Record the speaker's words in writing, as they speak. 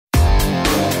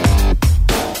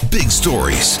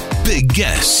stories, big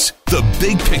guests, the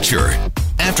big picture.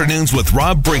 Afternoons with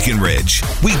Rob Breckenridge.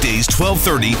 Weekdays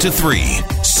 1230 to 3,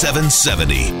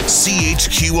 770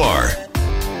 CHQR.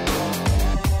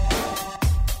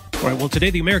 All right, well, today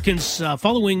the Americans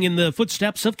following in the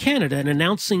footsteps of Canada and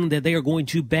announcing that they are going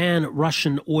to ban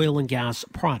Russian oil and gas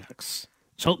products.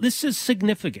 So this is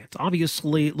significant.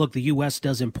 Obviously, look, the U.S.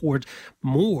 does import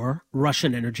more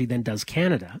Russian energy than does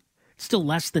Canada. Still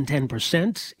less than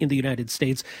 10% in the United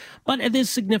States, but it is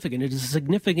significant. It is a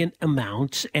significant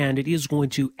amount, and it is going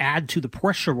to add to the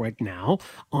pressure right now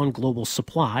on global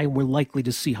supply. We're likely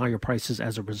to see higher prices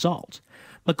as a result.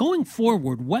 But going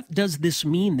forward, what does this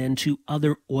mean then to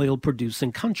other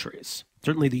oil-producing countries?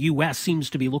 Certainly the U.S.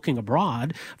 seems to be looking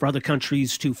abroad for other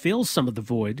countries to fill some of the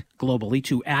void globally,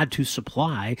 to add to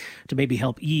supply, to maybe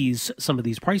help ease some of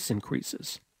these price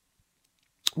increases.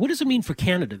 What does it mean for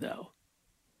Canada, though?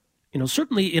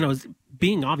 Certainly,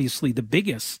 being obviously the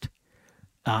biggest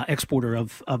exporter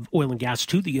of oil and gas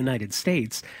to the United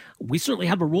States, we certainly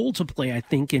have a role to play, I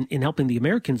think, in helping the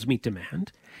Americans meet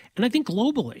demand. And I think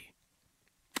globally,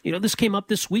 this came up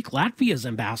this week. Latvia's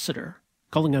ambassador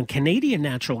calling on Canadian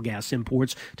natural gas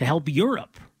imports to help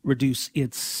Europe reduce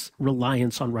its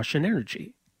reliance on Russian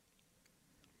energy.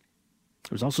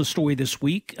 There was also a story this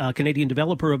week, a Canadian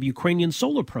developer of Ukrainian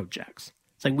solar projects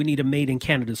saying we need a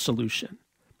made-in-Canada solution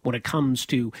when it comes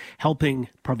to helping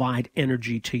provide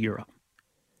energy to Europe.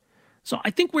 So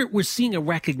I think we're seeing a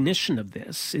recognition of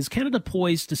this. Is Canada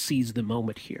poised to seize the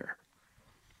moment here?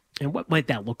 And what might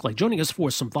that look like? Joining us for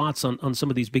some thoughts on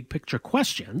some of these big picture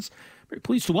questions, very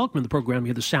pleased to welcome in the program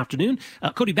here this afternoon,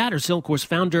 Cody Battershill, of course,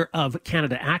 founder of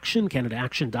Canada Action,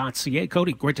 CanadaAction.ca.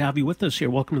 Cody, great to have you with us here.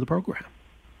 Welcome to the program.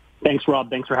 Thanks, Rob.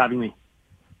 Thanks for having me.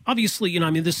 Obviously,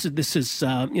 this is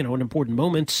an important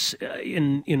moment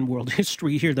in world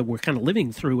history here that we're kind of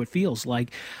living through, it feels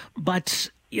like. But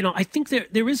I think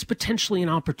there is potentially an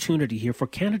opportunity here for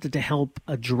Canada to help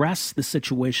address the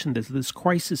situation that this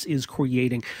crisis is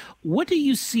creating. What do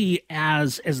you see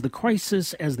as the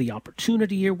crisis, as the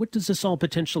opportunity here? What does this all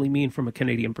potentially mean from a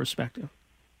Canadian perspective?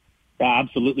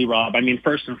 Absolutely, Rob.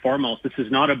 First and foremost, this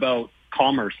is not about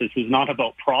commerce. This is not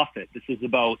about profit. This is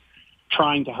about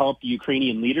trying to help the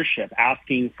Ukrainian leadership,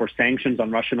 asking for sanctions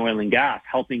on Russian oil and gas,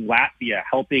 helping Latvia,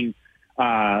 helping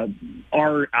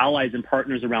our allies and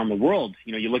partners around the world.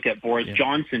 You look at Boris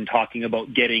Johnson talking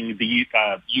about getting the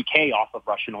UK off of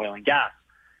Russian oil and gas.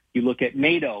 You look at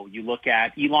NATO. You look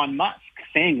at Elon Musk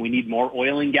saying we need more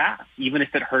oil and gas. Even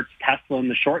if it hurts Tesla in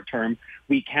the short term,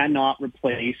 we cannot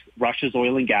replace Russia's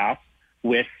oil and gas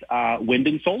with wind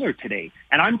and solar today.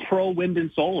 And I'm pro-wind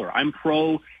and solar. I'm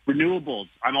pro-renewables.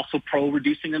 I'm also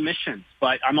pro-reducing emissions.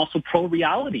 But I'm also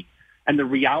pro-reality. And the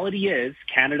reality is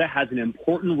Canada has an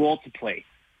important role to play.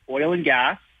 Oil and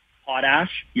gas, potash,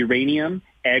 uranium,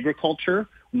 agriculture,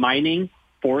 mining,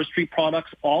 forestry products,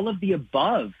 all of the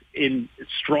above in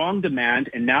strong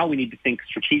demand. And now we need to think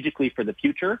strategically for the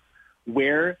future.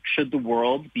 Where should the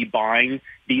world be buying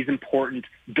these important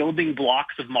building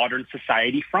blocks of modern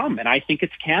society from? And I think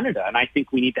it's Canada. And I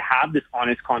think we need to have this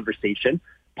honest conversation.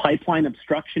 Pipeline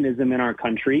obstructionism in our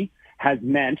country has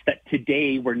meant that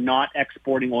today we're not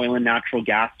exporting oil and natural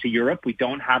gas to Europe. We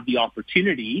don't have the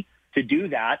opportunity to do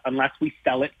that unless we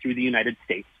sell it through the United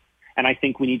States. And I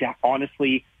think we need to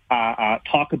honestly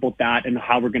talk about that and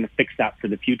how we're going to fix that for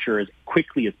the future as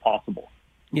quickly as possible.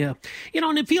 Yeah.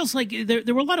 And it feels like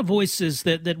there were a lot of voices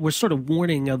that were sort of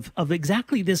warning of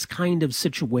exactly this kind of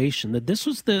situation, that this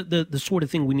was the sort of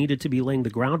thing we needed to be laying the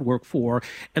groundwork for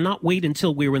and not wait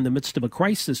until we were in the midst of a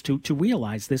crisis to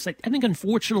realize this. I think,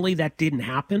 unfortunately, that didn't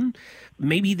happen.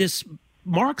 Maybe this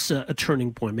marks a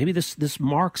turning point. Maybe this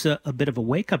marks a bit of a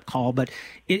wake-up call, but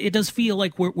it does feel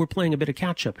like we're playing a bit of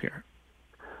catch-up here.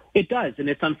 It does, and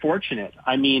it's unfortunate.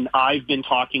 I've been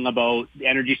talking about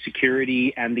energy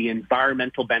security and the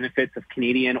environmental benefits of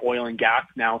Canadian oil and gas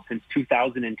now since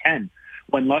 2010,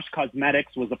 when Lush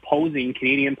Cosmetics was opposing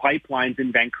Canadian pipelines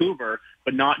in Vancouver,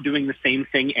 but not doing the same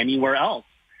thing anywhere else.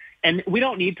 And we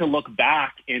don't need to look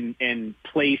back and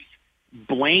place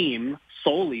blame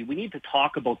solely. We need to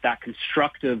talk about that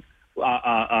constructive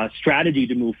strategy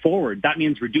to move forward. That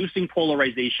means reducing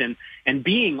polarization and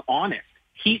being honest.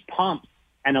 Heat pumps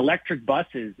and electric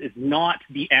buses is not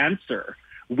the answer.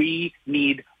 We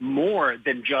need more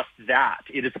than just that.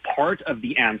 It is a part of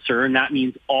the answer, and that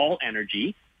means all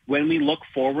energy. When we look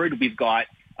forward,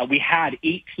 we had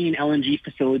 18 LNG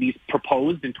facilities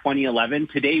proposed in 2011.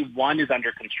 Today, one is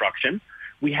under construction.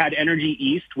 We had Energy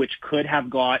East, which could have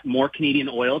got more Canadian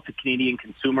oil to Canadian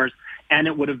consumers, and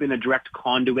it would have been a direct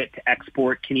conduit to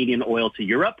export Canadian oil to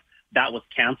Europe. That was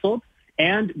canceled.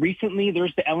 And recently,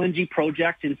 there's the LNG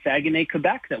project in Saguenay,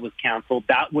 Quebec that was canceled.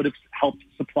 That would have helped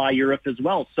supply Europe as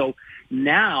well. So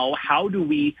now, how do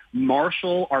we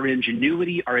marshal our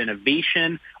ingenuity, our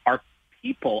innovation, our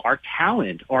people, our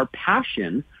talent, our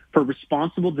passion for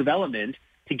responsible development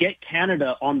to get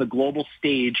Canada on the global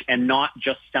stage and not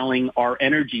just selling our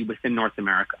energy within North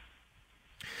America?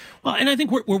 Well, and I think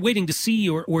we're waiting to see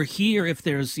or hear if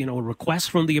there's, a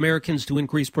request from the Americans to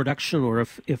increase production, or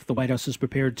if the White House is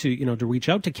prepared to, to reach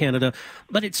out to Canada.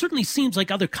 But it certainly seems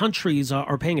like other countries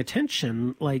are paying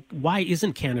attention. Like, why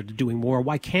isn't Canada doing more?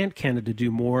 Why can't Canada do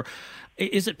more?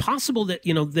 Is it possible that,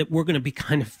 that we're going to be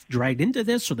kind of dragged into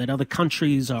this, or that other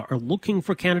countries are looking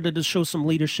for Canada to show some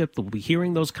leadership, that we'll be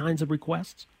hearing those kinds of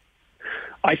requests?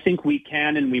 I think we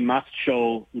can and we must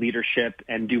show leadership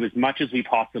and do as much as we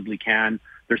possibly can.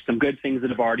 There's some good things that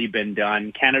have already been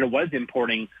done. Canada was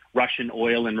importing Russian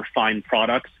oil and refined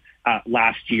products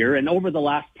last year. And over the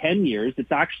last 10 years,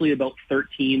 it's actually about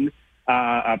 $3.6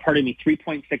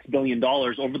 billion.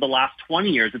 Over the last 20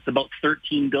 years, it's about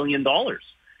 $13 billion.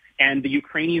 And the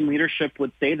Ukrainian leadership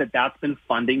would say that that's been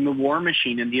funding the war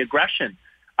machine and the aggression.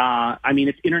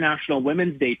 It's International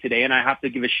Women's Day today, and I have to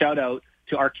give a shout out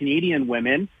to our Canadian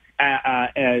women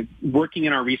working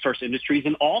in our resource industries,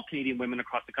 and all Canadian women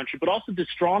across the country, but also the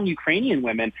strong Ukrainian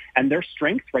women and their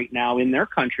strength right now in their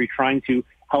country, trying to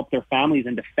help their families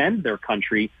and defend their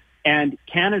country. And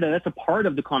Canada, that's a part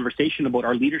of the conversation about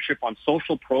our leadership on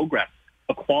social progress,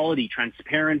 equality,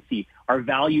 transparency, our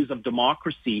values of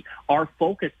democracy, our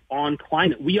focus on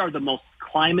climate. We are the most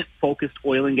climate-focused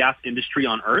oil and gas industry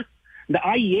on earth. The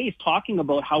IEA is talking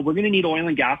about how we're going to need oil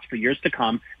and gas for years to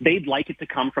come. They'd like it to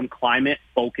come from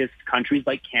climate-focused countries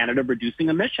like Canada reducing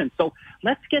emissions. So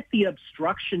let's get the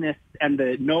obstructionists and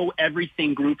the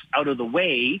know-everything groups out of the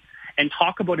way and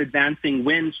talk about advancing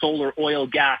wind, solar, oil,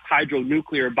 gas, hydro,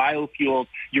 nuclear, biofuels,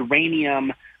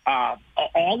 uranium,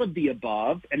 all of the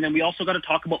above. And then we also got to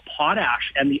talk about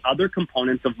potash and the other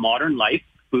components of modern life,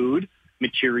 food,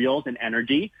 materials, and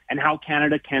energy, and how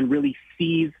Canada can really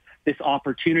seize this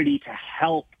opportunity to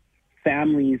help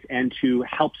families and to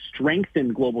help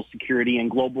strengthen global security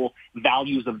and global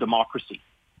values of democracy.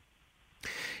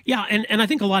 Yeah, and I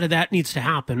think a lot of that needs to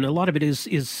happen. A lot of it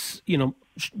is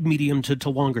medium to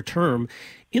longer term.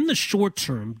 In the short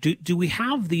term, do we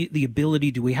have the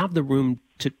ability, do we have the room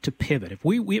to pivot?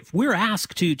 If we're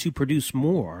asked to produce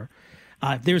more,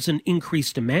 if there's an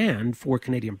increased demand for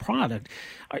Canadian product,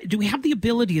 do we have the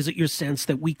ability, is it your sense,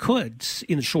 that we could,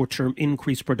 in the short term,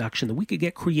 increase production, that we could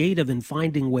get creative in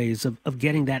finding ways of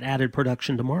getting that added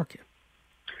production to market?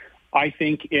 I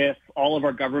think if all of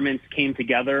our governments came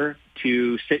together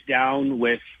to sit down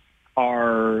with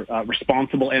our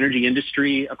responsible energy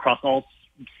industry across all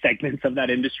segments of that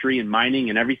industry and mining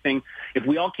and everything, if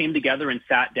we all came together and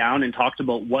sat down and talked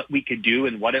about what we could do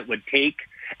and what it would take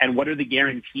and what are the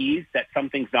guarantees that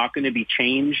something's not going to be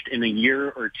changed in a year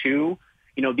or two,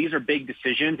 these are big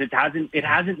decisions. It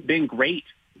hasn't been great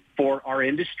for our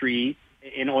industry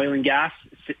in oil and gas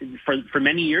for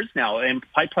many years now, and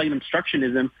pipeline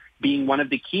obstructionism being one of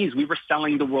the keys. We were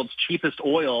selling the world's cheapest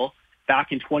oil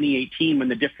back in 2018 when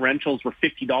the differentials were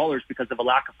 $50 because of a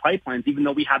lack of pipelines, even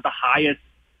though we had the highest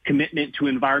commitment to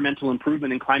environmental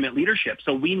improvement and climate leadership.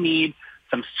 So we need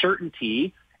some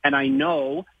certainty. And I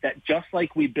know that just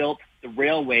like we built the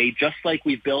railway, just like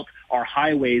we built our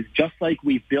highways, just like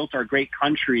we've built our great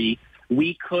country,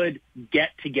 we could get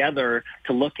together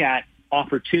to look at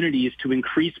opportunities to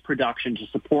increase production, to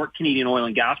support Canadian oil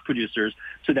and gas producers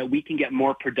so that we can get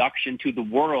more production to the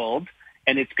world.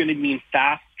 And it's going to mean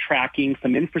fast-tracking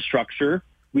some infrastructure.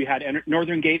 We had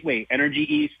Northern Gateway, Energy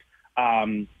East,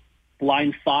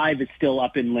 Line 5 is still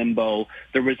up in limbo.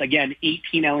 There was, again,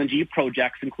 18 LNG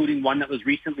projects, including one that was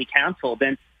recently canceled.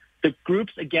 And the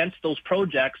groups against those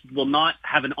projects will not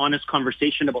have an honest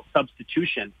conversation about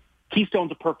substitution.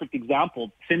 Keystone's a perfect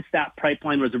example. Since that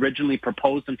pipeline was originally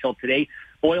proposed until today,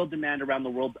 oil demand around the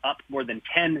world up more than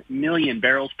 10 million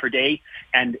barrels per day,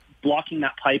 and blocking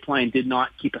that pipeline did not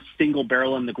keep a single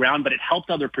barrel in the ground, but it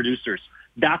helped other producers.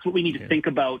 That's what we need to think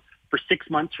about for 6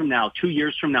 months from now, 2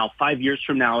 years from now, 5 years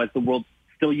from now, as the world's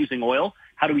still using oil.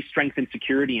 How do we strengthen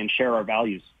security and share our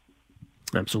values?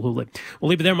 Absolutely. We'll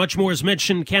leave it there. Much more is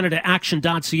mentioned.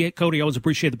 CanadaAction.ca. Cody, always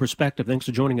appreciate the perspective. Thanks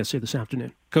for joining us here this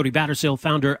afternoon. Cody Battersail,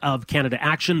 founder of Canada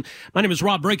Action. My name is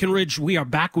Rob Breckenridge. We are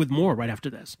back with more right after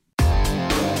this.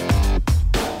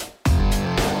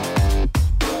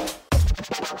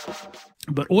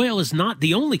 But oil is not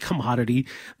the only commodity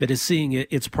that is seeing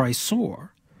its price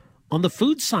soar. On the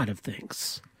food side of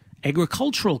things,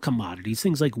 agricultural commodities,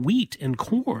 things like wheat and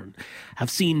corn, have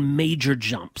seen major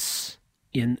jumps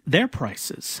in their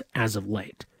prices as of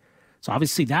late. So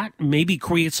obviously that maybe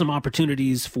creates some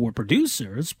opportunities for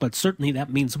producers, but certainly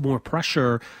that means more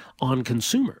pressure on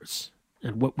consumers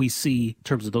and what we see in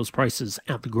terms of those prices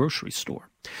at the grocery store.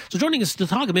 So joining us to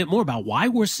talk a bit more about why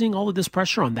we're seeing all of this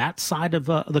pressure on that side of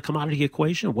the commodity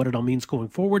equation, what it all means going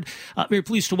forward. Very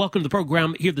pleased to welcome to the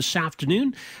program here this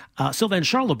afternoon, Sylvain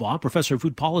Charlebois, Professor of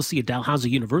Food Policy at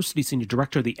Dalhousie University, Senior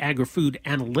Director of the Agri-Food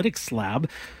Analytics Lab.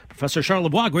 Professor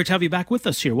Charlebois, great to have you back with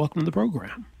us here. Welcome to the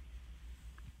program.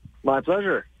 My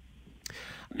pleasure.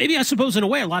 Maybe, I suppose, in a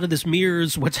way, a lot of this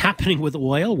mirrors what's happening with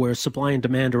oil, where supply and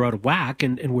demand are out of whack,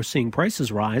 and we're seeing prices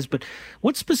rise. But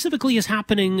what specifically is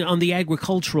happening on the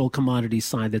agricultural commodity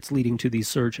side that's leading to these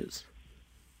surges?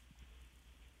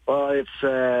 Well, it's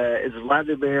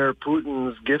Vladimir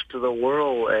Putin's gift to the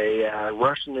world, a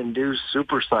Russian-induced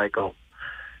super cycle.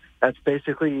 That's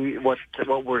basically what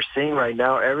we're seeing right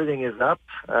now. Everything is up,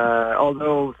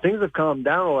 although things have calmed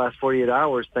down the last 48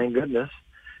 hours, thank goodness.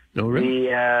 Oh, really?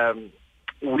 The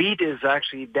wheat is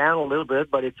actually down a little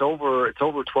bit, but it's over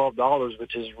 $12,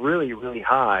 which is really, really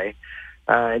high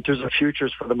in terms of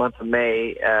futures for the month of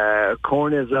May.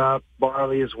 Corn is up,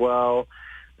 barley as well.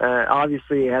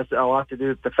 Obviously, it has a lot to do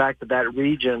with the fact that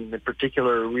region, in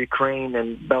particular Ukraine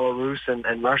and Belarus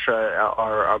and Russia,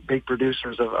 are big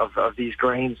producers of these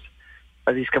grains,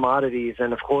 of these commodities.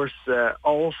 And, of course,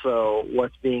 also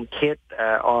what's being hit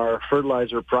are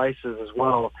fertilizer prices as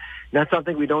well. And that's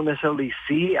something we don't necessarily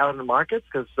see out in the markets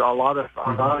because a lot of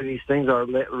these things are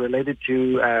related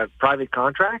to private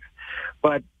contracts.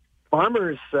 But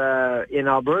farmers in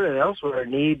Alberta and elsewhere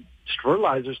need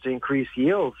fertilizers to increase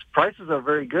yields. Prices are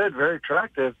very good, very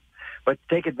attractive, but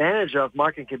to take advantage of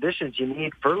market conditions, you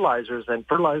need fertilizers, and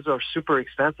fertilizers are super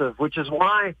expensive, which is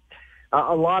why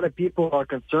a lot of people are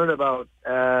concerned about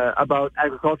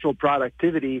agricultural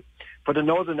productivity for the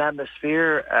northern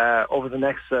hemisphere over the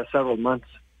next several months.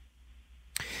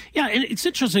 Yeah, and it's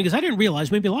interesting because I didn't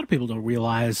realize, maybe a lot of people don't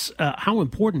realize how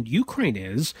important Ukraine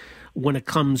is when it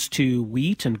comes to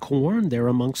wheat and corn. They're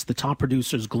amongst the top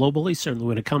producers globally, certainly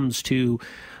when it comes to,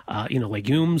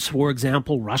 legumes, for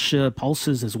example. Russia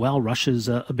pulses as well. Russia's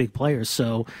a big player.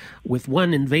 So with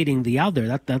one invading the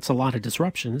other, that's a lot of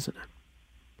disruption, isn't it?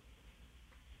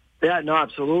 Yeah, no,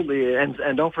 absolutely. And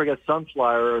don't forget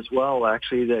sunflower as well.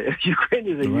 Actually, Ukraine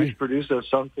is a huge producer of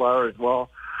sunflower as well,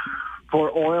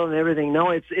 for oil and everything. No,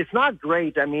 it's not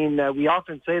great. I mean, we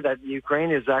often say that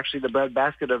Ukraine is actually the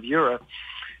breadbasket of Europe.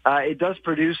 It does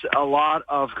produce a lot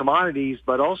of commodities,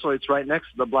 but also it's right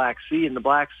next to the Black Sea, and the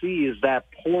Black Sea is that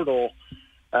portal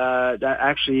that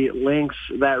actually links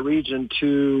that region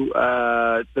to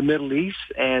the Middle East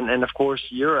and of course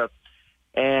Europe.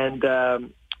 And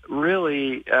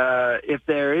really, if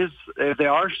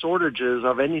there are shortages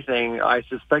of anything, I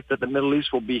suspect that the Middle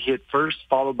East will be hit first,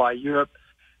 followed by Europe,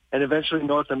 and eventually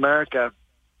North America.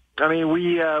 I mean,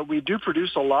 we do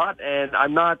produce a lot, and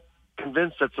I'm not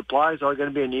convinced that supplies are going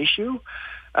to be an issue,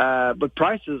 but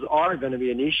prices are going to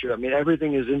be an issue. I mean,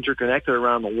 everything is interconnected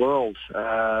around the world.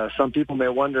 Some people may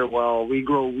wonder, well, we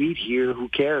grow wheat here, who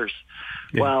cares?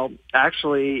 Yeah. Well,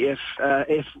 actually,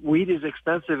 if wheat is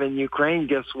expensive in Ukraine,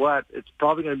 guess what? It's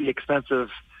probably going to be expensive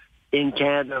in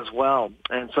Canada as well.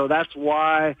 And so that's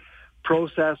why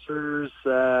processors,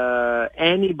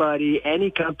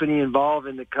 any company involved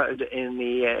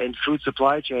in food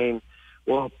supply chain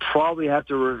will probably have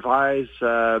to revise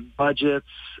budgets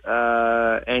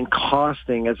and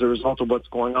costing as a result of what's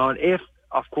going on, if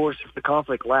the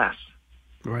conflict lasts.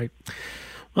 Right.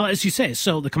 Well, as you say,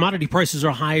 so the commodity prices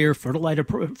are higher, fertilizer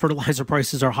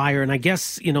prices are higher, and I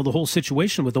guess, the whole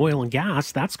situation with oil and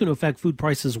gas, that's going to affect food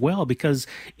prices as well, because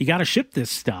you got to ship this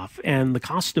stuff, and the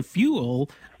cost of fuel,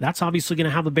 that's obviously going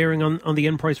to have a bearing on the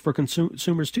end price for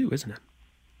consumers too, isn't it?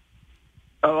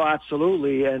 Oh,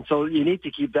 absolutely. And so you need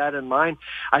to keep that in mind.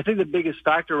 I think the biggest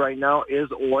factor right now is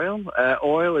oil.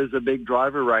 Oil is a big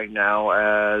driver right now.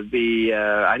 I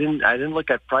didn't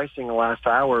look at pricing the last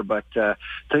hour, but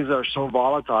things are so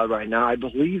volatile right now. I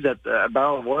believe that a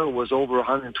barrel of oil was over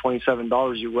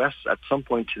 $127 US at some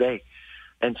point today.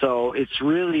 And so it's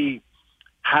really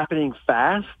happening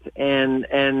fast,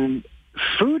 and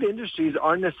food industries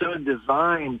aren't necessarily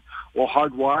designed or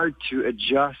hardwired to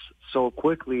adjust so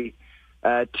quickly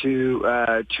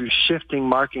to shifting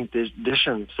market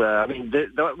conditions. I mean,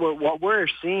 what we're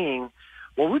seeing,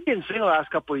 what we've been seeing the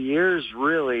last couple of years,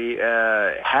 really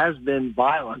has been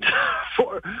violent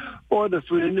for the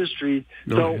food industry.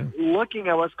 Looking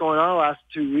at what's going on the last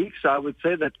 2 weeks, I would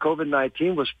say that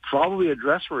COVID-19 was probably a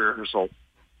dress rehearsal.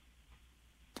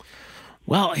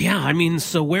 Well, yeah, I mean,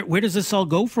 so where does this all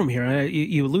go from here?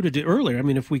 You alluded to earlier. I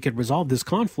mean, if we could resolve this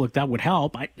conflict, that would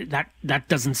help. That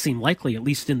doesn't seem likely, at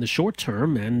least in the short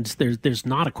term. And there's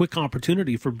not a quick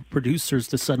opportunity for producers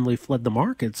to suddenly flood the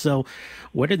market. So,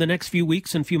 what do the next few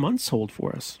weeks and few months hold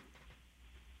for us?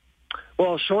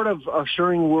 Well, short of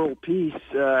assuring world peace,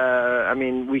 I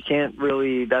mean, we can't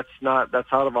really. That's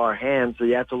out of our hands. So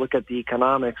you have to look at the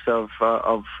economics of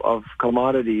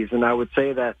commodities, and I would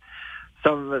say that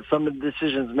some of the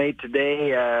decisions made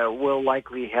today will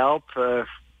likely help.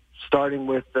 Starting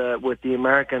with the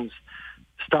Americans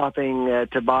stopping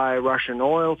to buy Russian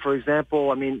oil, for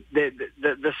example. I mean,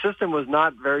 the system was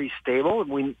not very stable.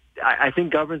 I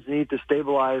think governments need to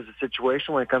stabilize the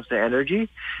situation when it comes to energy,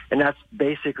 and that's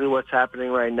basically what's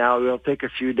happening right now. It'll take a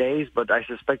few days, but I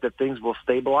suspect that things will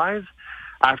stabilize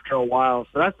after a while.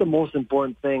 So that's the most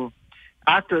important thing.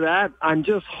 After that, I'm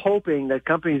just hoping that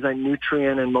companies like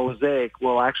Nutrien and Mosaic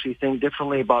will actually think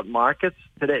differently about markets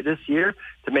this year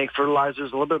to make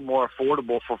fertilizers a little bit more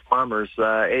affordable for farmers.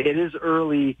 It is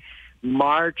early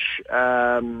March.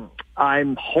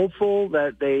 I'm hopeful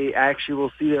that they actually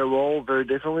will see their role very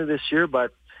differently this year,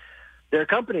 but they're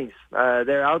companies.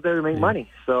 They're out there to make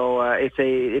money. So if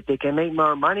they can make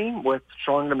more money with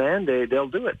strong demand, they'll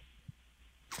do it.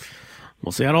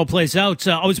 We'll see how it all plays out.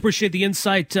 Always appreciate the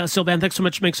insight. Sylvain, thanks so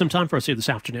much for making some time for us here this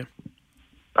afternoon.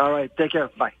 All right. Take care.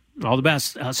 Bye. All the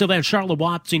best. Sylvain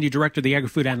Charlebois, Senior Director of the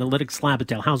Agri-Food Analytics Lab at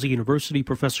Dalhousie University,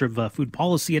 Professor of Food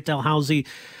Policy at Dalhousie.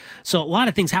 So a lot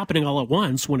of things happening all at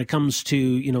once when it comes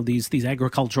to, these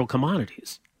agricultural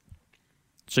commodities.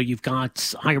 So you've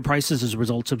got higher prices as a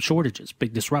result of shortages.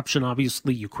 Big disruption,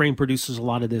 obviously. Ukraine produces a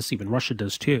lot of this. Even Russia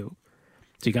does too.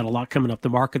 So you got a lot coming up the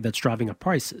market that's driving up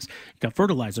prices. You got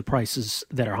fertilizer prices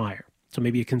that are higher. So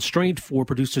maybe a constraint for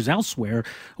producers elsewhere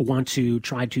who want to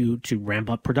try to ramp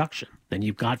up production. Then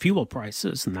you've got fuel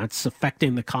prices, and that's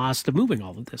affecting the cost of moving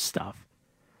all of this stuff.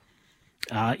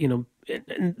 And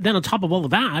then on top of all of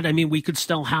that, I mean, we could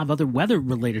still have other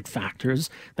weather-related factors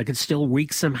that could still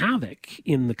wreak some havoc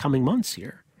in the coming months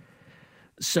here.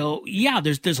 So, yeah,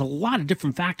 there's a lot of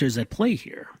different factors at play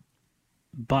here.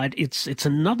 But it's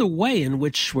another way in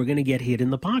which we're going to get hit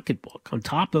in the pocketbook, on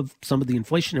top of some of the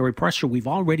inflationary pressure we've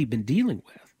already been dealing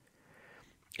with.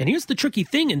 And here's the tricky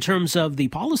thing in terms of the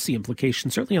policy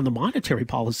implications, certainly on the monetary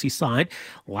policy side.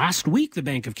 Last week, the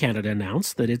Bank of Canada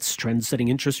announced that its trend-setting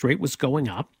interest rate was going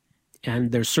up,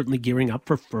 and they're certainly gearing up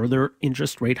for further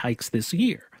interest rate hikes this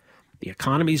year. The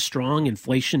economy's strong,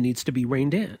 inflation needs to be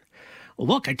reined in. Well,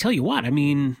 look, I tell you what, I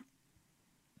mean,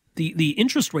 the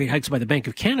interest rate hikes by the Bank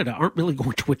of Canada aren't really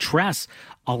going to address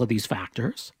all of these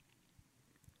factors.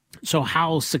 So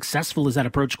how successful is that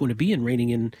approach going to be in reining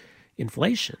in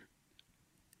inflation?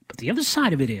 But the other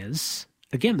side of it is,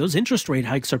 again, those interest rate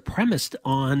hikes are premised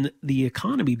on the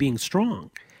economy being strong.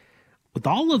 With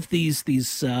all of these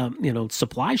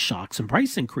supply shocks and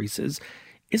price increases,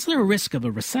 is there a risk of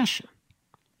a recession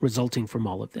resulting from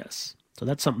all of this? So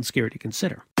that's something scary to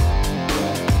consider.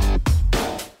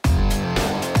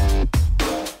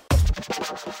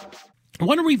 I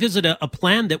want to revisit a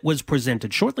plan that was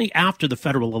presented shortly after the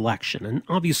federal election. And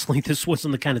obviously, this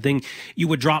wasn't the kind of thing you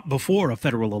would drop before a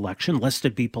federal election, lest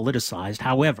it be politicized.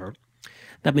 However,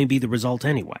 that may be the result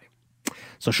anyway.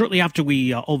 So shortly after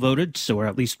we all voted, or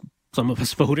at least some of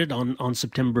us voted on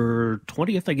September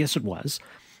 20th, I guess it was,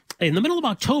 in the middle of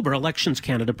October, Elections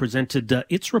Canada presented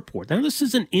its report. Now, this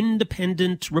is an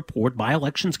independent report by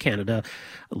Elections Canada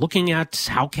looking at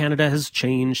how Canada has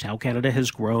changed, how Canada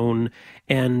has grown,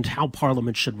 and how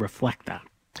Parliament should reflect that.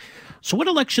 So what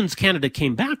Elections Canada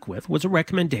came back with was a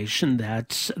recommendation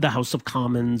that the House of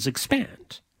Commons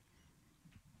expand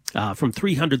from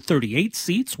 338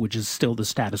 seats, which is still the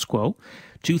status quo,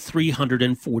 to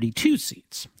 342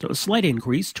 seats. So a slight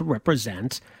increase to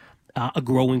represent a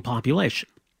growing population.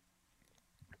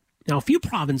 Now, a few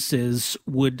provinces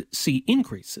would see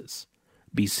increases.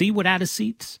 BC would add a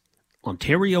seat,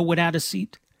 Ontario would add a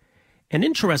seat, and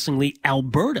interestingly,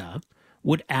 Alberta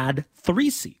would add 3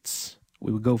 seats.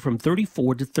 We would go from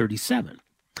 34 to 37.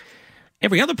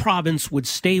 Every other province would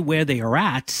stay where they are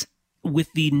at,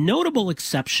 with the notable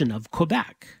exception of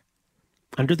Quebec.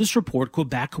 Under this report,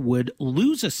 Quebec would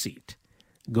lose a seat,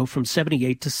 go from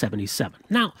 78 to 77.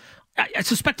 Now, I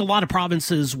suspect a lot of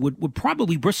provinces would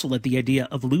probably bristle at the idea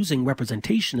of losing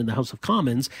representation in the House of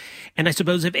Commons. And I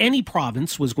suppose if any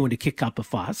province was going to kick up a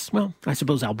fuss, well, I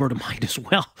suppose Alberta might as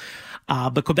well.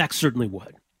 But Quebec certainly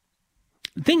would.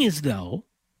 The thing is, though,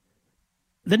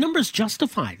 the numbers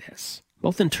justify this,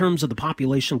 both in terms of the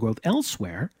population growth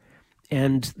elsewhere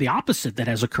and the opposite that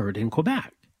has occurred in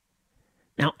Quebec.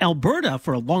 Now, Alberta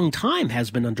for a long time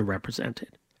has been underrepresented.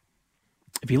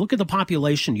 if you look at the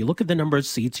population, you look at the number of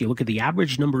seats, you look at the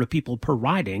average number of people per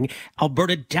riding,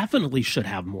 Alberta definitely should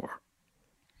have more.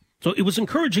 So it was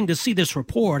encouraging to see this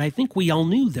report. I think we all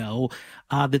knew, though,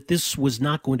 that this was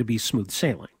not going to be smooth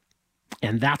sailing.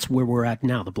 And that's where we're at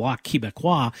now. The Bloc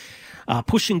Québécois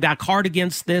pushing back hard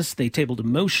against this. They tabled a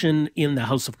motion in the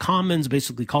House of Commons,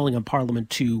 basically calling on Parliament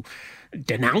to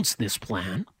denounce this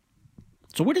plan.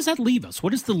 So where does that leave us?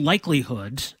 What is the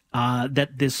likelihood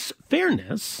that this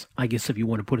fairness, I guess if you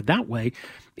want to put it that way,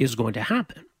 is going to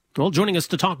happen? Well, joining us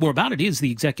to talk more about it is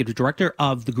the Executive Director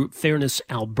of the group Fairness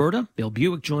Alberta. Bill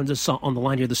Buick joins us on the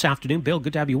line here this afternoon. Bill,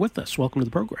 good to have you with us. Welcome to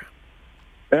the program.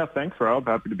 Yeah, thanks, Rob.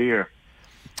 Happy to be here.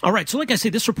 All right. So like I say,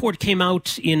 this report came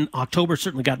out in October,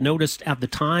 certainly got noticed at the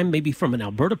time. Maybe from an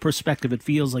Alberta perspective, it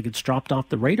feels like it's dropped off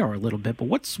the radar a little bit. But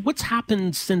what's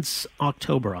happened since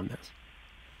October on this?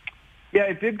 Yeah,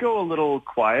 it did go a little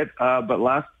quiet, but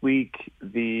last week,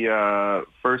 the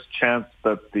first chance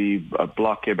that the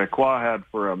Bloc Québécois had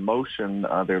for a motion,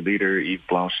 their leader, Yves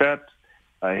Blanchette,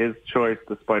 his choice,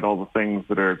 despite all the things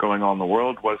that are going on in the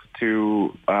world, was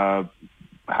to try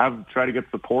to get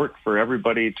support for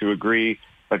everybody to agree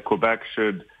that Quebec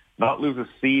should not lose a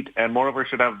seat and, moreover,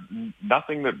 should have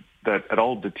nothing that at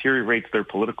all deteriorates their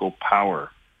political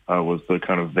power, was the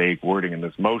kind of vague wording in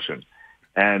this motion.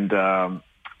 And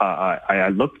I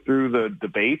looked through the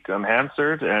debate on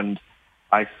Hansard, and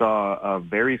I saw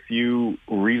very few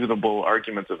reasonable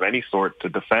arguments of any sort to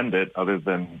defend it other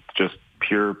than just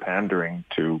pure pandering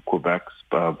to Quebec's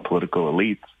political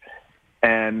elites.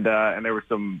 And there were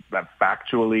some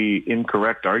factually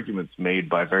incorrect arguments made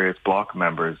by various Bloc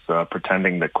members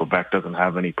pretending that Quebec doesn't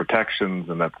have any protections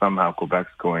and that somehow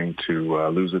Quebec's going to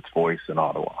lose its voice in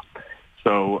Ottawa.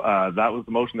 So that was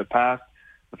the motion that passed.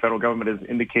 The federal government has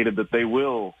indicated that they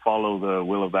will follow the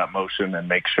will of that motion and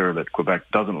make sure that Quebec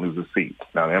doesn't lose a seat.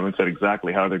 Now, they haven't said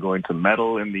exactly how they're going to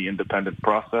meddle in the independent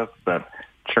process that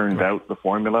churned out the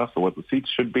formula for what the seats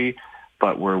should be,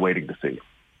 but we're waiting to see.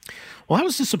 Well, how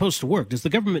is this supposed to work? Does the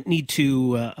government need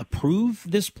to approve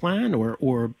this plan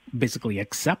or basically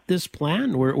accept this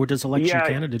plan, or does Election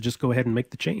Canada just go ahead and make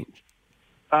the change?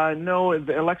 No,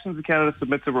 the Elections of Canada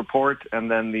submits a report,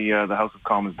 and then the House of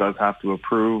Commons does have to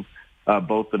approve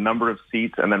both the number of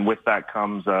seats, and then with that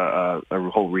comes a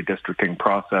whole redistricting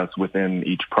process within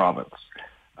each province.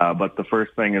 But the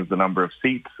first thing is the number of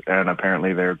seats, and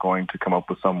apparently they're going to come up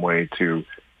with some way to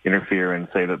interfere and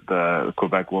say that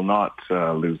Quebec will not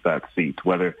lose that seat.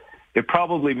 Whether it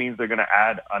probably means they're going to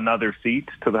add another seat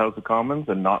to the House of Commons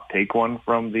and not take one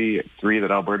from the 3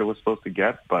 that Alberta was supposed to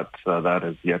get, but that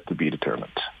is yet to be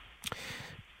determined.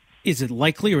 Is it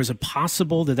likely or is it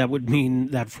possible that would mean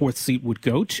that 4th seat would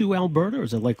go to Alberta, or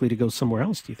is it likely to go somewhere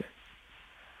else, do you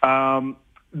think?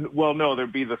 Well, no,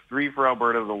 there'd be the 3 for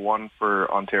Alberta, the 1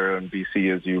 for Ontario and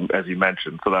BC, as you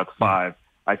mentioned. So that's 5.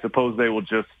 I suppose they will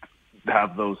just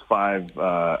have those 5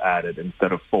 added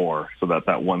instead of 4 so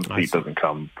that 1 seat doesn't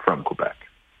come from Quebec.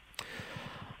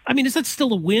 I mean, is that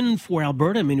still a win for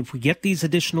Alberta? I mean, if we get these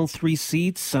additional 3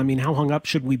 seats, I mean, how hung up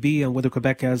should we be on whether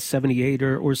Quebec has 78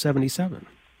 or 77?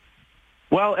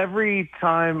 Well, every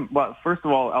time, first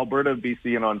of all, Alberta,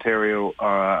 BC, and Ontario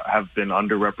have been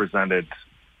underrepresented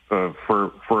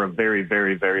for a very,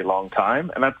 very, very long time.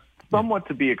 And that's somewhat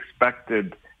to be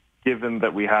expected given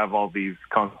that we have all these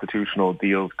constitutional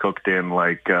deals cooked in,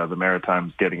 like the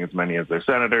Maritimes getting as many as their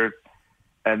senators.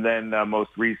 And then more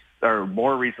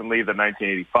recently, the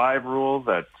 1985 rule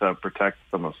that protects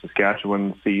some of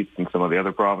Saskatchewan's seats and some of the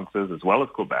other provinces, as well as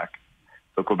Quebec.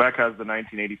 So Quebec has the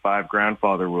 1985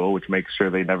 grandfather rule, which makes sure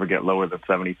they never get lower than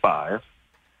 75.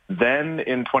 Then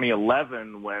in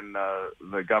 2011, when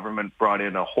the government brought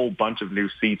in a whole bunch of new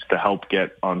seats to help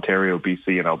get Ontario,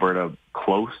 BC, and Alberta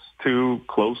closer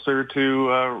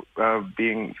to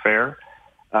being fair,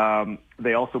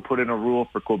 they also put in a rule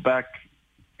for Quebec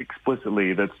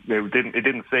explicitly. It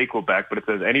didn't say Quebec, but it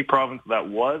says any province that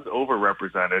was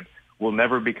overrepresented will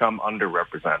never become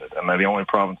underrepresented, and the only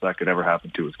province that could ever happen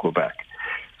to is Quebec.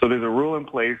 So there's a rule in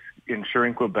place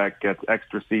ensuring Quebec gets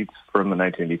extra seats from the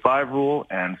 1985 rule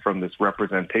and from this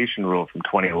representation rule from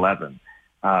 2011.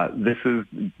 This is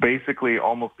basically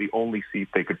almost the only seat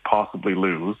they could possibly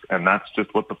lose, and that's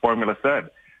just what the formula said.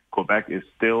 Quebec is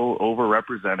still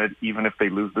overrepresented even if they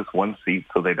lose this 1 seat,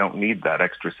 so they don't need that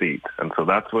extra seat. And so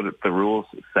that's what the rules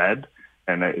said,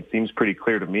 and it seems pretty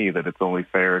clear to me that it's only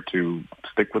fair to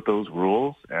stick with those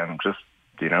rules and just,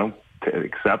 to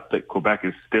accept that Quebec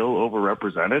is still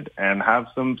overrepresented and have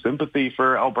some sympathy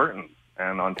for Albertans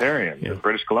and Ontarians and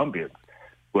British Columbians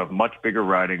who have much bigger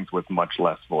ridings with much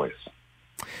less voice.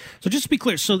 So just to be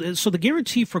clear, so the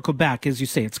guarantee for Quebec, as you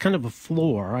say, it's kind of a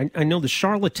floor. I know the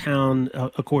Charlottetown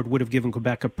Accord would have given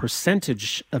Quebec a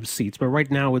percentage of seats, but right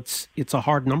now it's a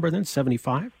hard number then,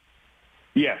 75?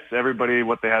 Yes, everybody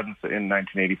what they had in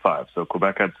 1985. So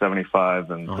Quebec had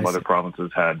 75, and some other provinces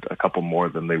had a couple more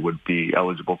than they would be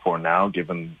eligible for now,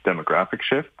 given demographic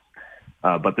shifts.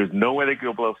 But there's no way they could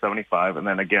go below 75. And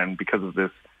then again, because of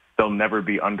this, they'll never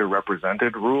be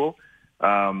underrepresented rule.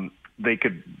 They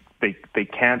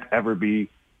can't ever be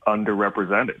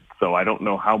underrepresented. So I don't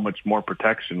know how much more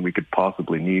protection we could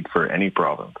possibly need for any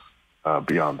province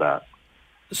beyond that.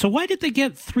 So why did they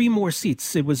get 3 more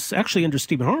seats? It was actually under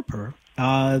Stephen Harper.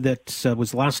 That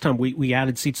was the last time we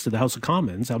added seats to the House of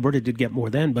Commons. Alberta did get more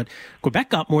then, but Quebec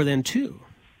got more then too.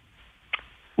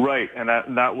 Right, and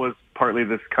that was partly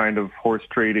this kind of horse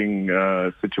trading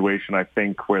situation, I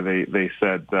think, where they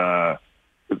said,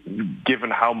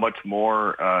 given how much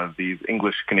more these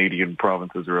English Canadian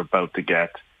provinces are about to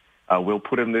get, we'll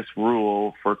put in this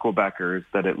rule for Quebecers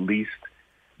that at least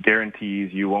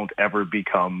guarantees you won't ever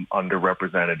become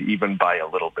underrepresented, even by a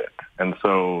little bit. And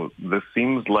so this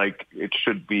seems like it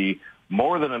should be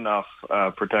more than enough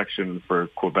protection for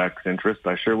Quebec's interest.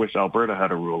 I sure wish Alberta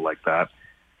had a rule like that.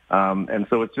 And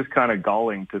so it's just kind of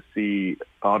galling to see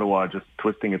Ottawa just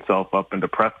twisting itself up into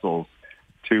pretzels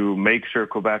to make sure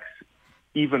Quebec's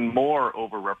even more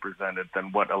overrepresented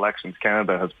than what Elections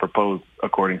Canada has proposed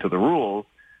according to the rules,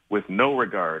 with no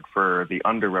regard for the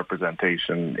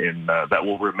underrepresentation that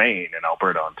will remain in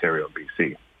Alberta, Ontario, and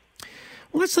BC.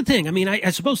 Well, that's the thing. I mean, I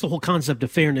suppose the whole concept of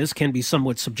fairness can be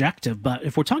somewhat subjective, but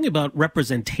if we're talking about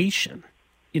representation,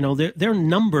 there are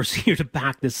numbers here to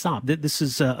back this up. This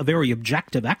is a very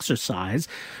objective exercise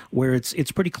where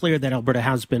it's pretty clear that Alberta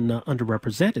has been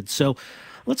underrepresented. So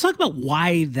let's talk about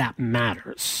why that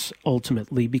matters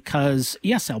ultimately, because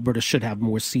yes, Alberta should have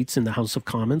more seats in the House of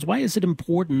Commons. Why is it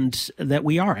important that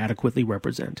we are adequately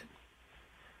represented?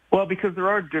 Well, because there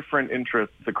are different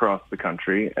interests across the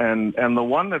country, and the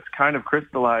one that's kind of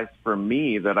crystallized for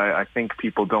me that I think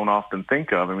people don't often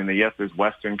think of, I mean, yes, there's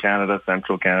Western Canada,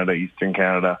 Central Canada, Eastern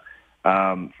Canada,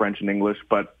 French and English,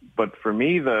 but for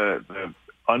me, the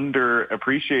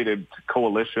underappreciated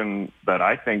coalition that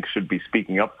I think should be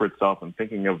speaking up for itself and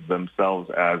thinking of themselves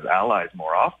as allies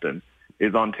more often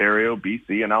is Ontario,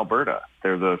 BC, and Alberta.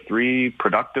 They're the 3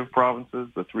 productive provinces,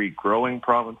 the 3 growing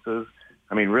provinces.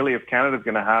 I mean, really, if Canada's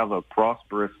going to have a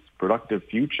prosperous, productive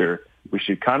future, we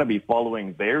should kind of be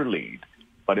following their lead.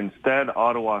 But instead,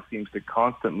 Ottawa seems to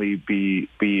constantly be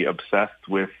obsessed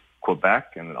with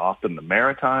Quebec and often the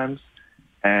Maritimes.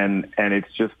 And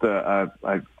it's just a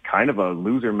kind of a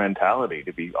loser mentality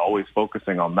to be always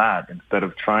focusing on that instead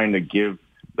of trying to give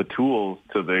the tools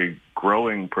to the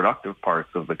growing, productive parts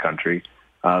of the country,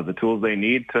 the tools they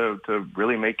need to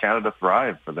really make Canada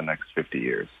thrive for the next 50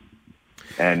 years.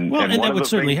 And that would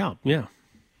certainly help, yeah.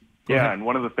 Yeah, and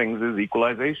one of the things is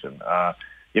equalization.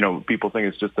 People think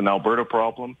it's just an Alberta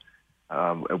problem.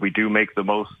 We do make the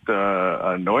most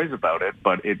noise about it,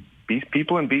 but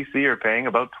people in BC are paying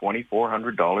about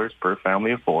 $2,400 per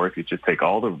family of 4. If you just take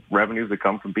all the revenues that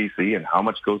come from BC and how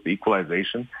much goes to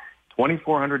equalization,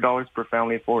 $2,400 per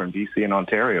family of 4 in BC and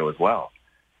Ontario as well.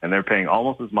 And they're paying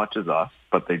almost as much as us,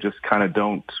 but they just kind of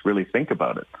don't really think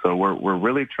about it. So we're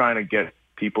really trying to get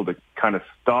people to kind of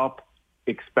stop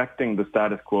expecting the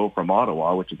status quo from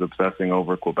Ottawa, which is obsessing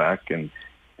over Quebec and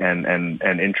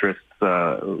interests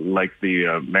like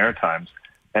the Maritimes,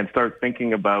 and start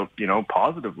thinking about,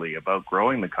 positively about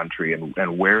growing the country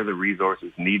and where the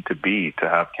resources need to be to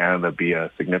have Canada be a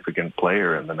significant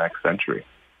player in the next century.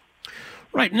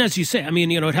 Right, and as you say, I mean,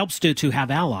 it helps to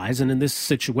have allies, and in this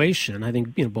situation, I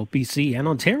think, both BC and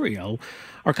Ontario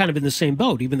are kind of in the same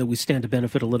boat, even though we stand to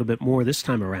benefit a little bit more this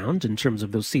time around in terms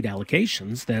of those seat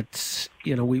allocations, that,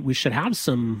 we should have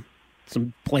some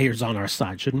players on our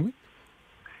side, shouldn't we?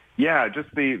 Yeah,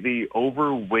 just the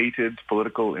overweighted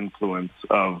political influence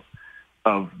of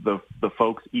the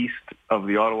folks east of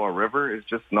the Ottawa River is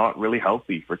just not really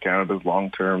healthy for Canada's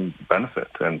long-term benefit.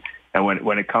 And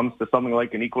when it comes to something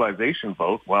like an equalization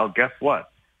vote, well, guess what?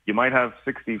 You might have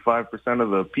 65% of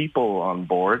the people on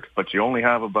board, but you only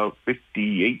have about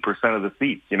 58% of the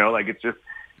seats. It's just,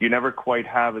 you never quite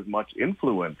have as much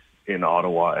influence in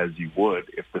Ottawa as you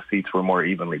would if the seats were more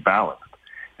evenly balanced.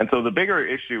 And so the bigger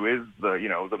issue is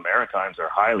the Maritimes are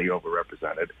highly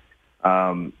overrepresented.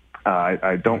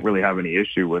 I don't really have any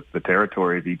issue with the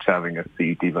territories each having a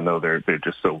seat, even though they're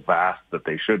just so vast that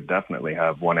they should definitely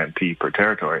have 1 MP per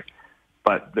territory.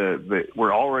 But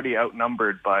we're already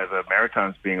outnumbered by the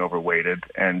Maritimes being overweighted,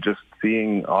 and just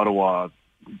seeing Ottawa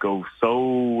go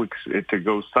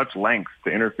such lengths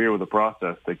to interfere with the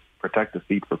process protect the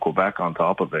seat for Quebec on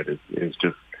top of it is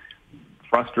just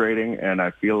frustrating. And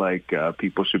I feel like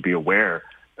people should be aware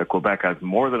that Quebec has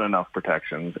more than enough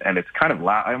protections. And it's kind of,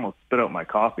 I almost spit out my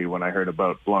coffee when I heard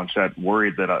about Blanchet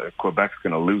worried that Quebec's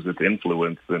going to lose its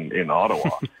influence in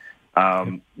Ottawa.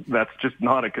 That's just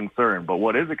not a concern. But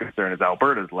what is a concern is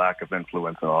Alberta's lack of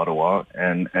influence in Ottawa.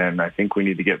 And I think we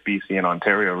need to get BC and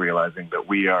Ontario realizing that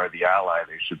we are the ally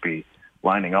they should be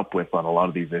lining up with on a lot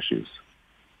of these issues.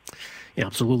 Yeah,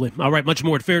 absolutely. All right, much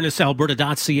more at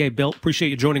fairnessalberta.ca. Bill, appreciate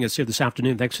you joining us here this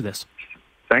afternoon. Thanks for this.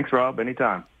 Thanks, Rob.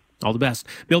 Anytime. All the best.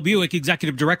 Bill Buick,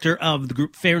 Executive Director of the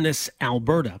group Fairness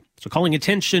Alberta. So calling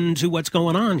attention to what's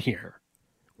going on here,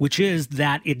 which is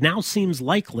that it now seems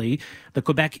likely that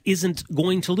Quebec isn't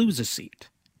going to lose a seat.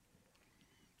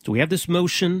 So we have this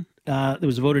motion that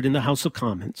was voted in the House of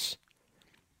Commons.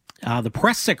 The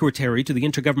press secretary to the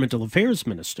Intergovernmental Affairs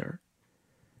Minister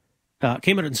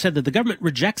came out and said that the government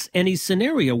rejects any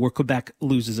scenario where Quebec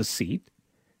loses a seat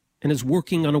and is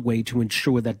working on a way to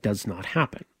ensure that does not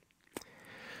happen.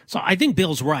 So I think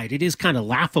Bill's right. It is kind of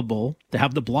laughable to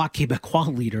have the Bloc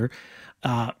Québécois leader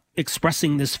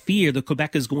expressing this fear that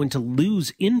Quebec is going to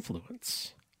lose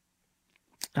influence.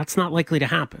 That's not likely to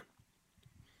happen.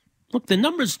 Look, the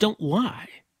numbers don't lie.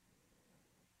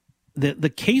 The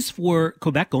case for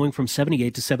Quebec going from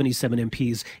 78 to 77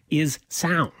 MPs is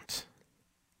sound.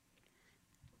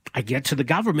 I get to the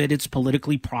government, it's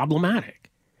politically problematic.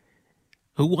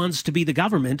 Who wants to be the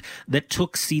government that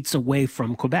took seats away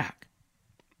from Quebec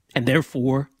and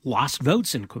therefore lost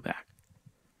votes in Quebec?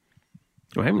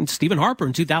 Right? I mean, Stephen Harper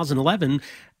in 2011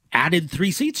 added 3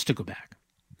 seats to Quebec.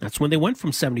 That's when they went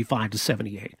from 75 to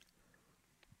 78.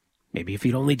 Maybe if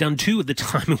he'd only done 2 at the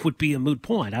time, it would be a moot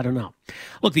point. I don't know.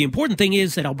 Look, the important thing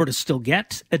is that Alberta still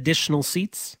get additional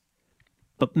seats.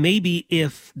 But maybe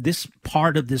if this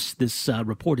part of this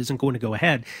report isn't going to go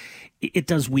ahead, it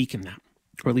does weaken that,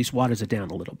 or at least waters it down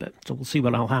a little bit. So we'll see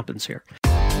what all happens here.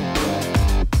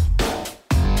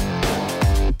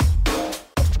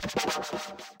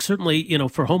 Certainly,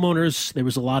 for homeowners, there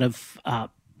was a lot of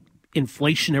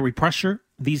inflationary pressure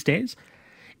these days,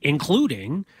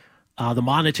 including the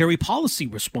monetary policy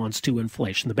response to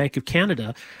inflation. The Bank of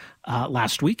Canada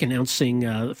last week announcing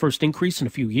the first increase in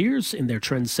a few years in their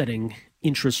trend-setting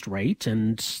interest rate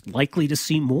and likely to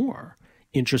see more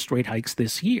interest rate hikes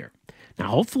this year. Now,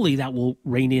 hopefully that will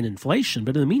rein in inflation,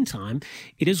 but in the meantime,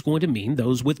 it is going to mean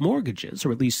those with mortgages,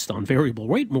 or at least on variable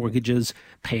rate mortgages,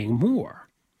 paying more.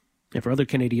 And for other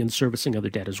Canadians servicing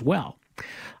other debt as well.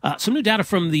 Some new data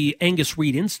from the Angus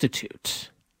Reid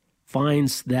Institute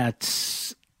finds that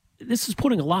this is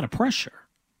putting a lot of pressure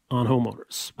on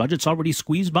homeowners. Budgets already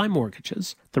squeezed by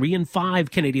mortgages. 3 in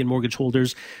 5 Canadian mortgage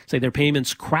holders say their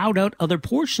payments crowd out other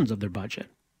portions of their budget.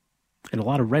 And a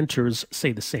lot of renters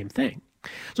say the same thing.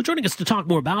 So joining us to talk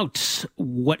more about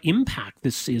what impact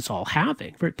this is all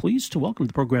having, very pleased to welcome to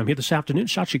the program here this afternoon,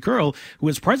 Shachi Kurl, who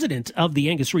is president of the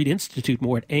Angus Reid Institute,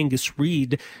 more at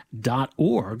angusreid.org.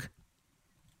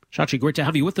 Shachi, great to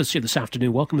have you with us here this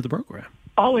afternoon. Welcome to the program.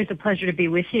 Always a pleasure to be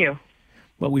with you.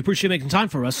 Well, we appreciate making time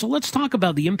for us. So let's talk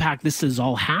about the impact this is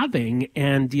all having.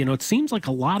 And, it seems like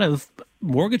a lot of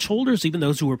mortgage holders, even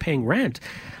those who are paying rent,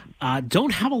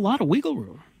 don't have a lot of wiggle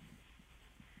room.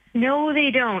 No,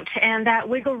 they don't. And that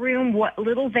wiggle room, what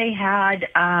little they had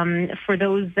for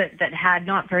those that had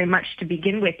not very much to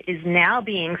begin with, is now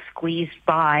being squeezed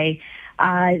by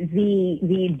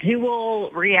the dual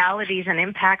realities and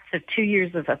impacts of 2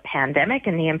 years of a pandemic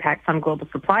and the impacts on global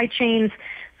supply chains.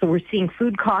 So we're seeing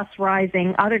food costs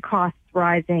rising, other costs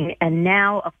rising, and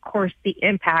now, of course, the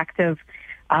impact of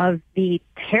the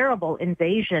terrible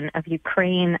invasion of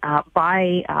Ukraine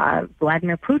by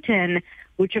Vladimir Putin,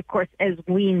 which, of course, as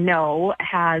we know,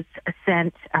 has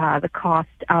sent the cost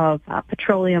of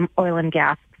petroleum, oil, and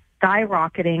gas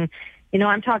skyrocketing.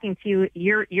 I'm talking to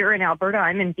you. You're in Alberta.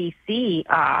 I'm in BC.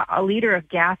 A liter of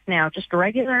gas now, just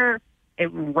regular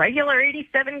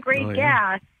 87 grade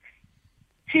gas,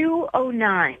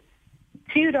 $2.09,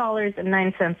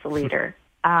 $2.09 a liter.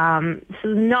 So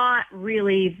not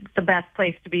really the best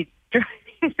place to be driving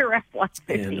your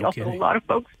F-150, although a lot of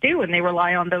folks do, and they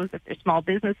rely on those if they're small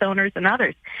business owners and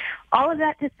others. All of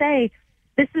that to say,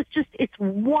 this is it's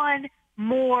one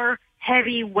more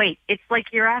heavy weight. It's like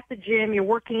you're at the gym, you're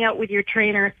working out with your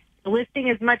trainer, lifting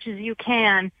as much as you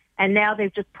can, and now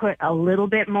they've just put a little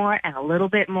bit more and a little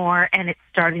bit more, and it's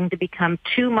starting to become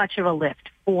too much of a lift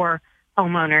for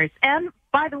homeowners, and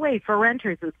by the way, for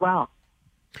renters as well.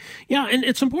 Yeah, and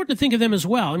it's important to think of them as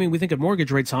well. I mean, we think of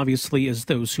mortgage rates, obviously, as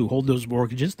those who hold those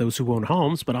mortgages, those who own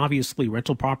homes, but obviously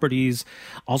rental properties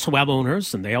also have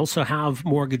owners, and they also have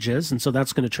mortgages, and so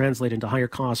that's going to translate into higher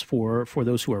costs for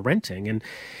those who are renting. And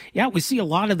yeah, we see a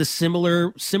lot of the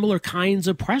similar kinds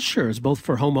of pressures, both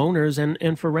for homeowners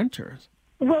and for renters.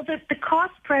 Well, the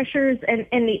cost pressures and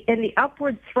the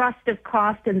upward thrust of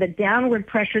cost and the downward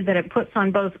pressure that it puts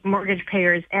on both mortgage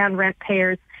payers and rent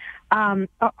payers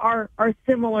are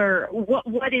similar.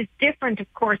 What is different,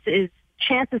 of course, is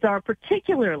chances are,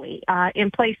 particularly in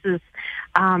places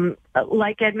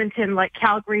like Edmonton, like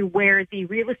Calgary, where the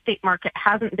real estate market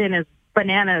hasn't been as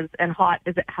bananas and hot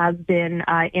as it has been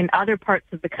in other parts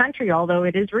of the country, although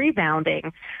it is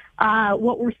rebounding.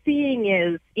 What we're seeing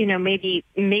is,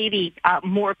 maybe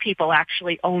more people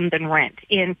actually own than rent.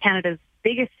 In Canada's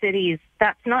biggest cities,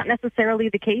 that's not necessarily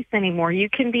the case anymore. You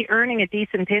can be earning a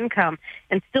decent income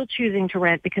and still choosing to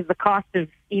rent because the cost of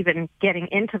even getting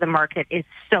into the market is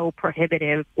so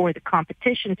prohibitive, or the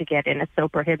competition to get in is so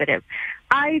prohibitive.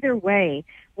 Either way,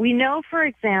 we know, for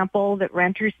example, that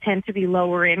renters tend to be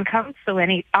lower income, so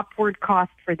any upward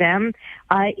cost for them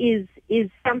is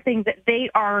something that they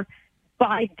are,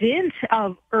 by dint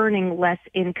of earning less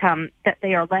income, that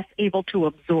they are less able to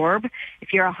absorb.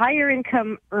 If you're a higher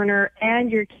income earner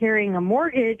and you're carrying a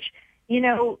mortgage,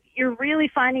 you're really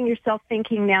finding yourself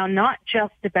thinking now not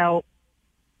just about,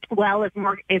 well, if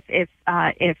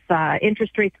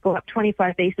interest rates go up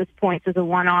 25 basis points as a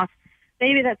one-off,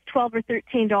 maybe that's $12 or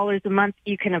 $13 a month,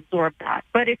 you can absorb that.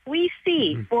 But if we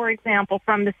see, for example,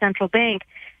 from the central bank,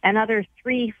 another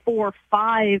 3, 4,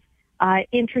 5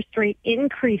 interest rate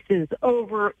increases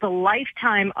over the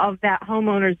lifetime of that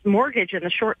homeowner's mortgage in the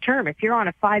short term, if you're on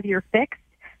a 5-year fix,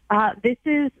 this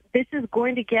is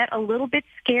going to get a little bit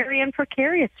scary and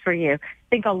precarious for you. I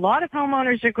think a lot of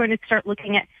homeowners are going to start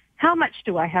looking at, how much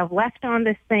do I have left on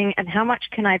this thing, and how much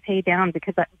can I pay down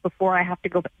before I have to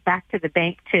go back to the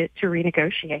bank to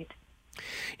renegotiate?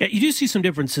 Yeah, you do see some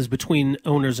differences between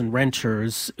owners and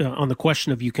renters on the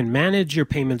question of, you can manage your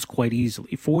payments quite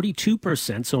easily.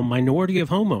 42%, so a minority of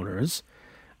homeowners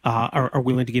are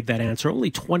willing to give that answer. Only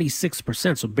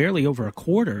 26%, so barely over a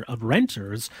quarter of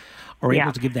renters are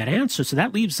able to give that answer. So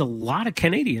that leaves a lot of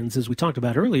Canadians, as we talked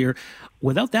about earlier,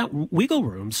 without that wiggle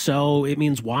room. So it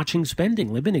means watching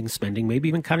spending, limiting spending, maybe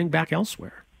even cutting back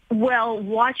elsewhere. Well,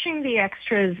 watching the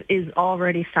extras is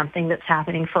already something that's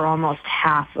happening for almost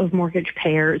half of mortgage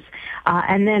payers.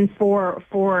 And then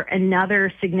for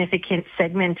another significant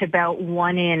segment, about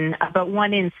one in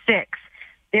 6,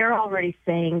 they're already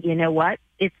saying, you know what,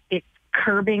 it's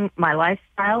curbing my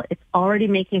lifestyle. It's already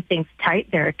making things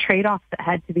tight. There are trade-offs that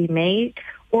had to be made,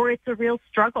 or it's a real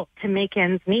struggle to make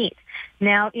ends meet.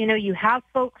 Now, you have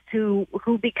folks who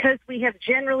because we have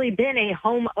generally been a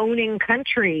home-owning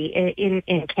country in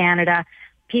Canada,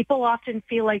 people often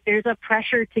feel like there's a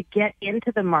pressure to get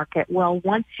into the market. Well,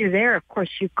 once you're there, of course,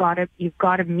 you've got to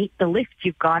meet the lift.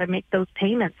 You've got to make those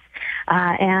payments.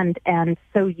 And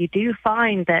so you do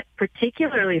find that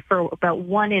particularly for about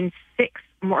 1 in 6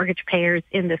 mortgage payers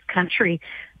in this country,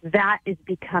 that is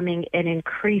becoming an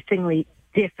increasingly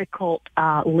difficult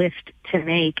lift to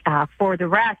make. For the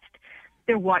rest,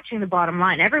 they're watching the bottom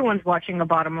line. Everyone's watching the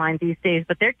bottom line these days,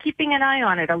 but they're keeping an eye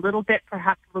on it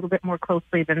perhaps a little bit more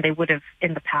closely than they would have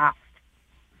in the past.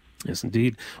 Yes,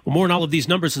 indeed. Well, more on all of these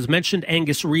numbers as mentioned,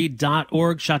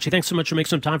 angusreid.org. Shachi, thanks so much for making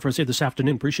some time for us here this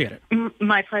afternoon. Appreciate it.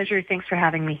 My pleasure. Thanks for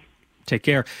having me. Take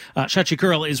care. Shachi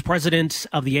Kurl is president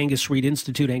of the Angus Reid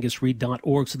Institute,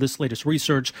 angusreid.org. So this latest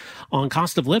research on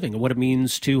cost of living and what it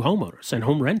means to homeowners and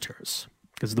home renters,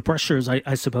 because the pressures,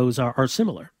 I suppose, are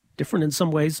similar. Different in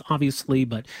some ways, obviously,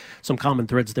 but some common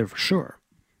threads there for sure.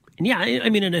 And yeah, I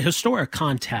mean, in a historic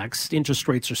context, interest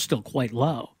rates are still quite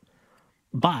low.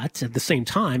 But at the same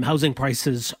time, housing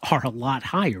prices are a lot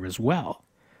higher as well.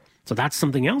 So that's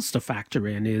something else to factor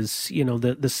in is,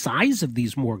 the size of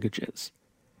these mortgages.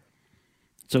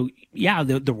 So, yeah,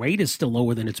 the rate is still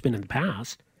lower than it's been in the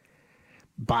past.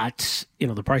 But,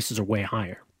 the prices are way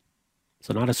higher.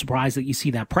 So not a surprise that you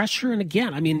see that pressure. And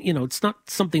again, I mean, it's not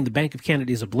something the Bank of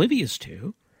Canada is oblivious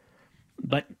to.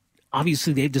 But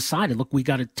obviously they've decided, look, we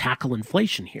got to tackle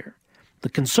inflation here. The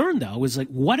concern, though, is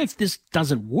what if this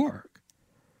doesn't work?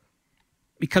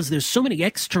 Because there's so many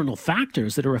external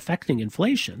factors that are affecting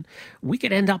inflation, we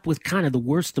could end up with kind of the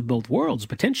worst of both worlds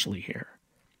potentially here.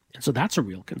 And so that's a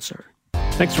real concern.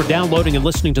 Thanks for downloading and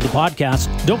listening to the podcast.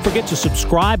 Don't forget to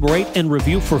subscribe, rate, and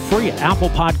review for free at Apple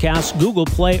Podcasts, Google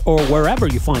Play, or wherever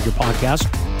you find your podcast.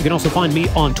 You can also find me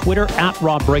on Twitter at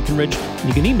Rob Breckenridge, and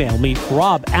you can email me,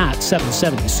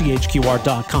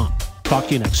 rob@770chqr.com. Talk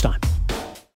to you next time.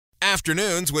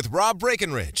 Afternoons with Rob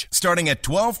Breckenridge. starting at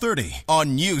 12:30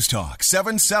 on News Talk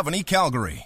 770 Calgary.